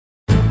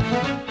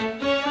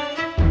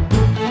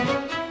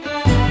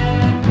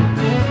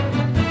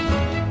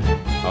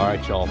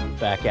Rich, all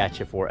back at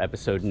you for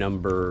episode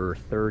number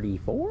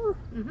 34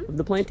 of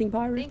the Planting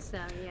Pirates. I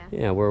think so, yeah.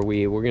 Yeah, where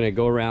we're gonna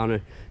go around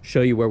and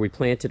show you where we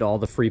planted all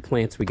the free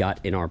plants we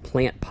got in our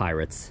Plant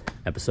Pirates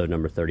episode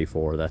number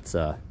 34. That's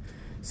a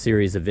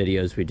series of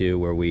videos we do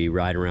where we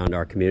ride around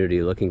our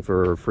community looking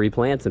for free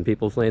plants in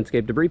people's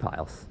landscape debris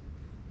piles.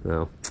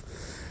 So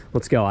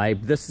let's go.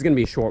 This is gonna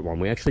be a short one.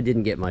 We actually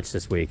didn't get much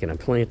this week, and I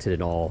planted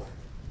it all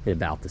in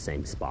about the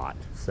same spot.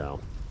 So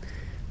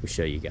we'll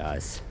show you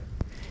guys.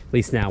 At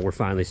least now we're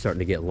finally starting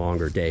to get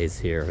longer days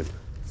here and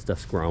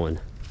stuff's growing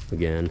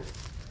again.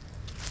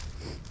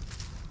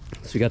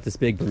 So we got this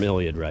big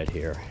bromeliad right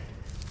here.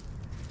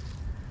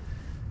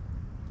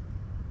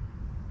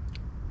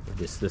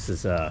 We just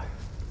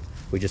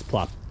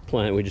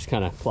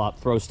kind of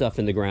throw stuff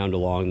in the ground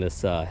along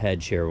this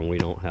hedge here when we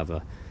don't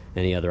have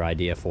any other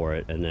idea for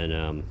it, and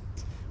then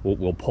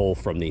we'll pull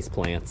from these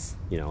plants,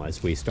 you know,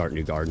 as we start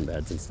new garden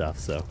beds and stuff.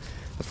 So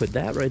I put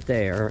that right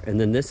there, and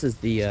then this is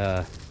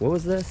the what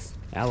was this?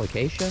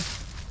 Alocasia?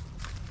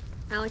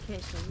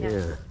 Alocasia, yes.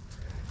 Yeah.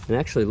 And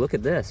actually, look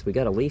at this. We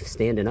got a leaf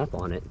standing up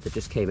on it that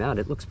just came out.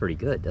 It looks pretty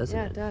good, doesn't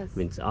it? Yeah, it does. I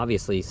mean,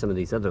 obviously some of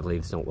these other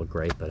leaves don't look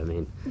great, but I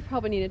mean... You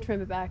probably need to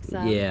trim it back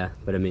some. Yeah,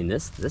 but I mean,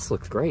 this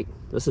looks great.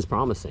 This is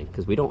promising,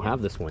 because we don't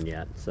have this one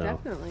yet, so...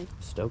 Definitely.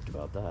 Stoked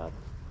about that.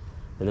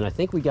 And then I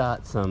think we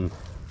got some...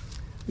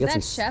 Is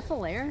that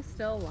Chefalera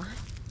still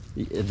alive?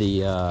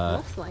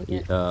 Looks like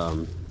it.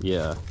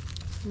 Yeah.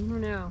 I don't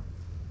know.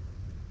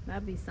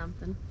 That'd be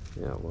something.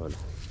 Yeah, it would.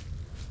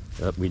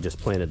 We just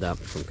planted that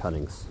from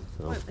cuttings.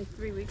 So. What, like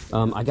 3 weeks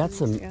ago? I got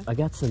some,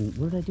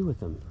 what did I do with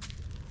them?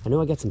 I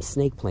know I got some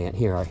snake plant.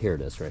 Here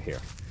it is right here.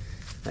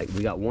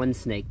 We got one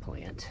snake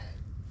plant.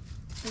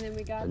 And then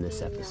we got in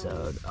this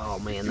episode. Oh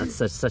man, that's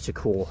such a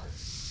cool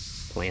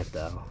plant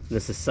though.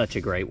 This is such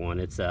a great one.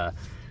 It's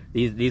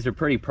these are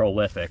pretty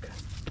prolific.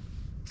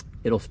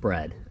 It'll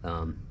spread,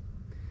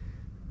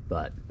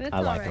 but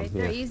I like them.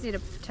 They're easy to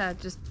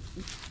just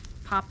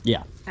pop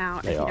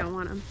out if you don't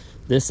want them.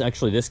 This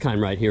kind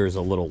right here is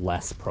a little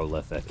less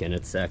prolific, and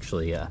it's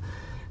actually a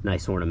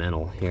nice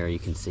ornamental. Here you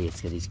can see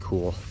it's got these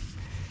cool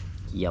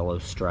yellow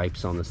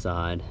stripes on the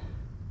side.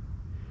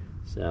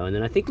 So, and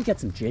then I think we got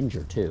some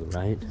ginger too,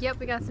 right? Yep,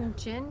 we got some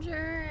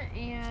ginger,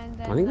 and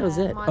then I think that was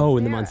it. Monstera. Oh,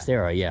 and the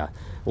Monstera, yeah.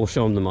 We'll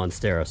show them the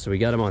Monstera. So we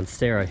got a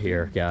Monstera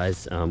here,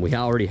 guys. We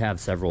already have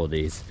several of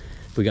these.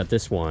 We got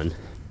this one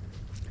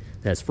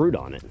that has fruit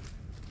on it.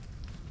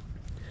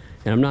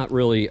 And I'm not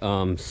really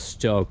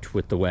stoked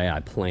with the way I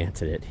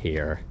planted it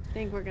here. I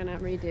think we're gonna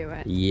redo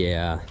it.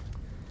 Yeah.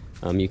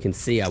 You can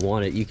see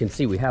you can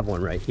see we have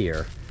one right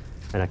here.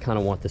 And I kind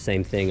of want the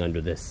same thing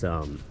under this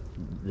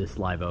this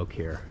live oak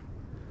here.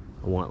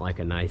 I want like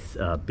a nice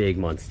big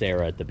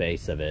Monstera at the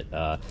base of it.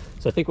 So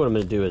I think what I'm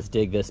gonna do is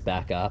dig this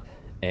back up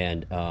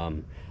and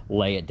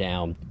lay it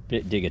down,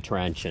 dig a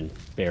trench and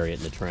bury it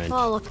in the trench.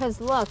 Oh, because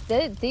look,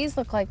 these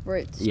look like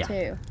roots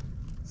too.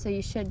 So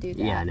you should do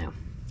that. Yeah, I know.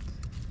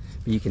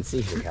 But you can see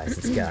here, guys,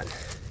 it's got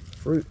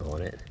fruit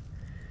on it.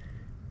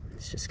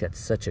 It's just got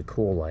such a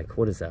cool, like,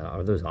 what is that?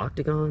 Are those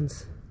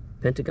octagons?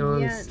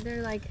 Pentagons?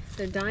 Yeah,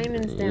 they're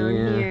diamonds down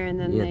here, and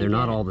then they're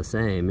not all the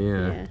same.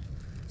 Yeah.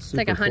 It's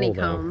like a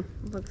honeycomb.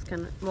 Looks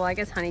kind of, well, I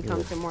guess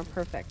honeycombs are more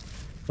perfect.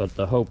 But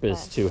the hope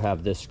is to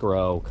have this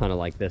grow kind of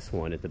like this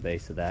one at the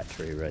base of that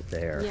tree right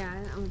there. Yeah,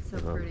 that one's so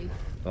pretty.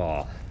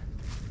 Oh,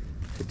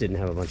 it didn't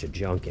have a bunch of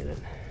junk in it.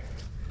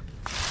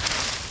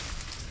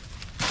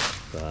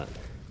 But,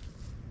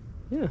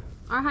 yeah.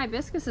 Our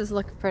hibiscuses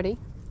look pretty.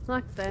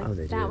 Look,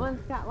 that do.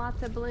 one's got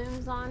lots of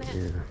blooms on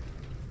it.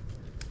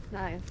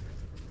 Yeah.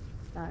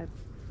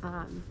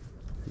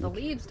 The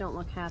leaves don't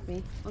look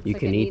happy. Looks you like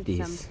can it eat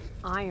needs these. some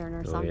iron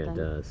or something. Oh yeah, it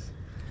does.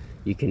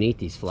 You can eat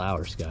these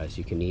flowers, guys.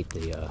 You can eat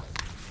the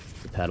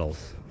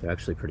petals. They're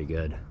actually pretty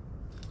good.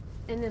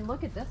 And then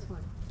look at this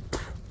one.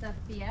 The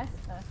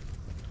Fiesta.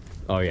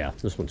 Oh yeah,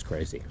 this one's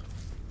crazy.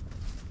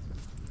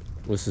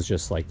 This is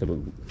just like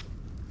the...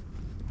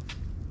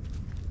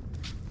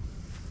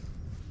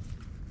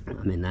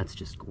 I mean, that's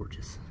just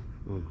gorgeous.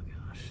 Oh my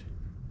gosh.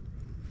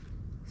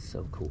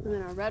 So cool. And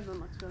then our red one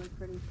looks really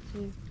pretty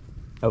too.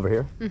 Over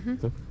here?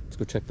 Mm-hmm. Okay. Let's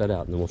go check that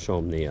out, and then we'll show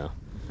them the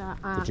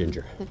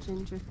ginger. The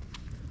ginger.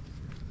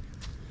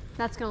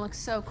 That's gonna look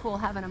so cool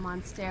having a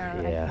Monstera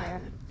right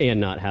there. And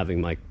not having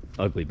my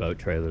ugly boat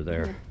trailer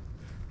there.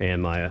 Yeah.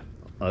 And my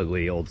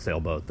ugly old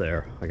sailboat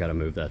there. I gotta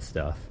move that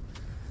stuff.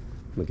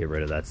 I'm gonna get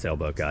rid of that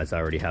sailboat, guys. I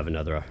already have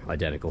another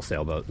identical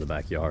sailboat in the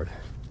backyard.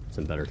 It's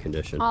in better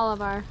condition. All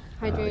of our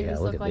hydrangeas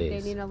look look at like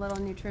these. they need a little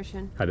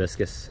nutrition.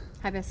 Hibiscus.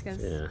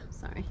 Hibiscus. Yeah.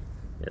 Sorry.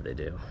 Yeah, they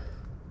do.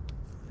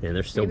 And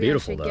they're still Maybe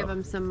beautiful, I should give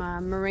them some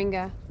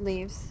moringa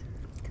leaves,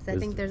 because I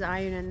think there's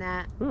iron in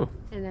that. Oh.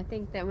 And I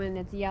think that when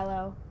it's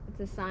yellow,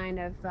 it's a sign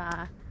of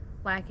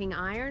lacking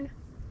iron.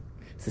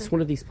 Is this one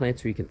of these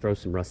plants where you can throw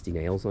some rusty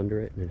nails under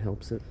it and it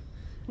helps it?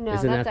 No,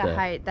 Isn't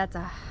that's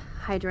a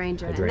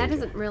hydrangea, and that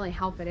doesn't really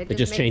help it. It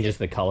just changes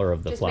the color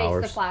of the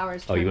flowers. Makes the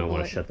flowers oh, you turn might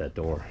want blue. to shut that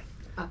door.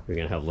 Oh. You're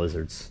gonna have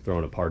lizards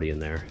throwing a party in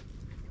there.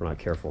 If we're not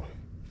careful.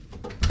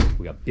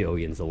 We got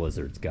billions of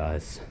lizards,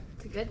 guys.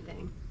 It's a good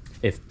thing.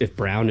 If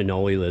brown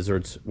anole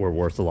lizards were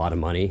worth a lot of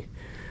money,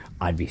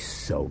 I'd be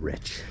so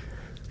rich.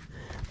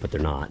 But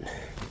they're not.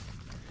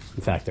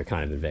 In fact, they're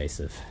kind of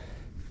invasive.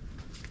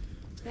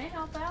 They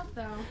help out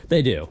though.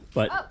 They do,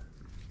 but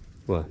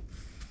oh.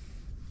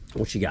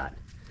 What you got?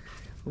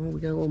 Oh, we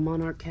got a little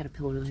monarch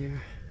caterpillar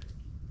there.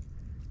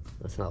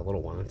 That's not a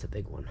little one, that's a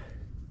big one.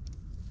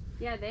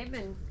 Yeah, they've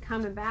been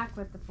coming back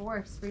with the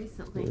force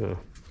recently. Yeah.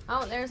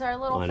 Oh, there's our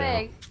little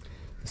fig.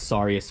 The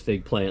sorriest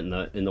fig plant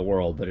in the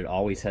world, but it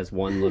always has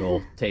one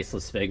little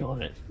tasteless fig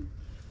on it.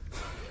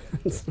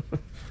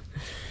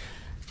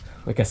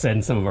 Like I said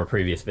in some of our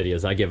previous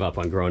videos, I give up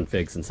on growing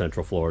figs in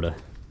Central Florida.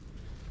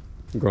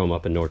 Grow them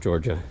up in North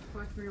Georgia.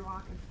 Watch where you're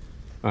walking.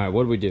 All right,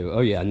 what do we do?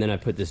 Oh yeah, and then I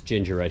put this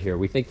ginger right here.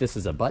 We think this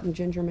is a button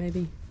ginger,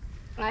 maybe?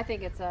 I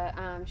think it's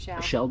a shell.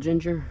 A shell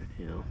ginger?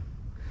 Yeah.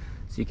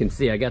 So you can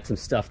see I got some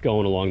stuff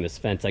going along this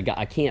fence. I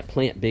can't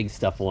plant big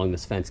stuff along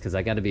this fence because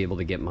I got to be able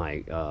to get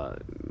my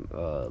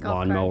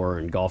lawnmower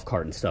and golf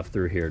cart and stuff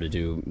through here to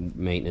do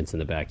maintenance in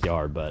the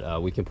backyard.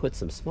 But we can put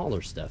some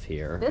smaller stuff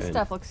here. This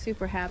stuff looks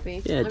super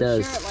happy. Yeah, it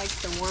does. I'm sure it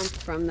likes the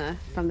warmth from the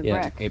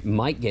yeah, brick. It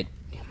might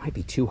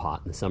be too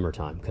hot in the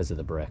summertime because of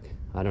the brick.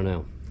 I don't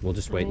know. We'll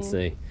just wait and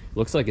see.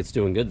 Looks like it's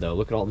doing good though.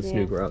 Look at all this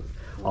new growth.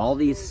 All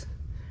these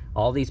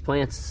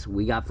plants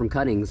we got from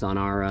cuttings on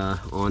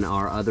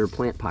our other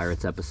Plant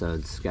Pirates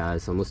episodes,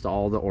 guys. Almost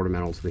all the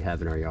ornamentals we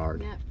have in our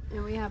yard. Yep,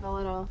 and we have a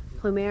little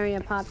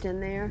plumeria popped in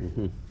there.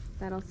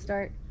 That'll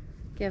start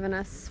giving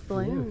us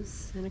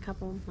blooms in a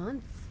couple of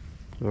months.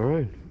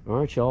 All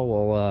right, y'all.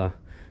 Well,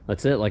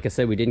 that's it. Like I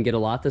said, we didn't get a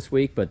lot this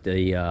week, but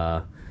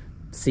the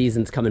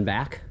season's coming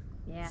back.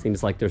 Yeah.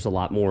 Seems like there's a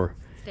lot more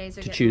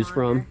to choose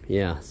from.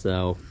 Yeah,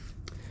 so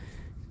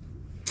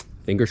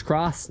fingers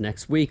crossed.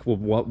 Next week,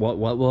 what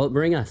will it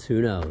bring us?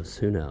 Who knows?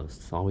 Who knows?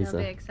 It's always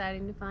It'll be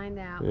exciting to find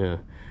out. Yeah. All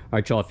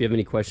right, y'all. If you have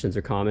any questions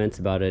or comments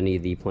about any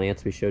of the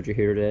plants we showed you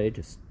here today,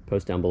 just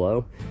post down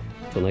below.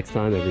 Until next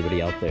time,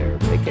 everybody out there,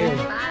 take care.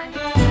 Bye.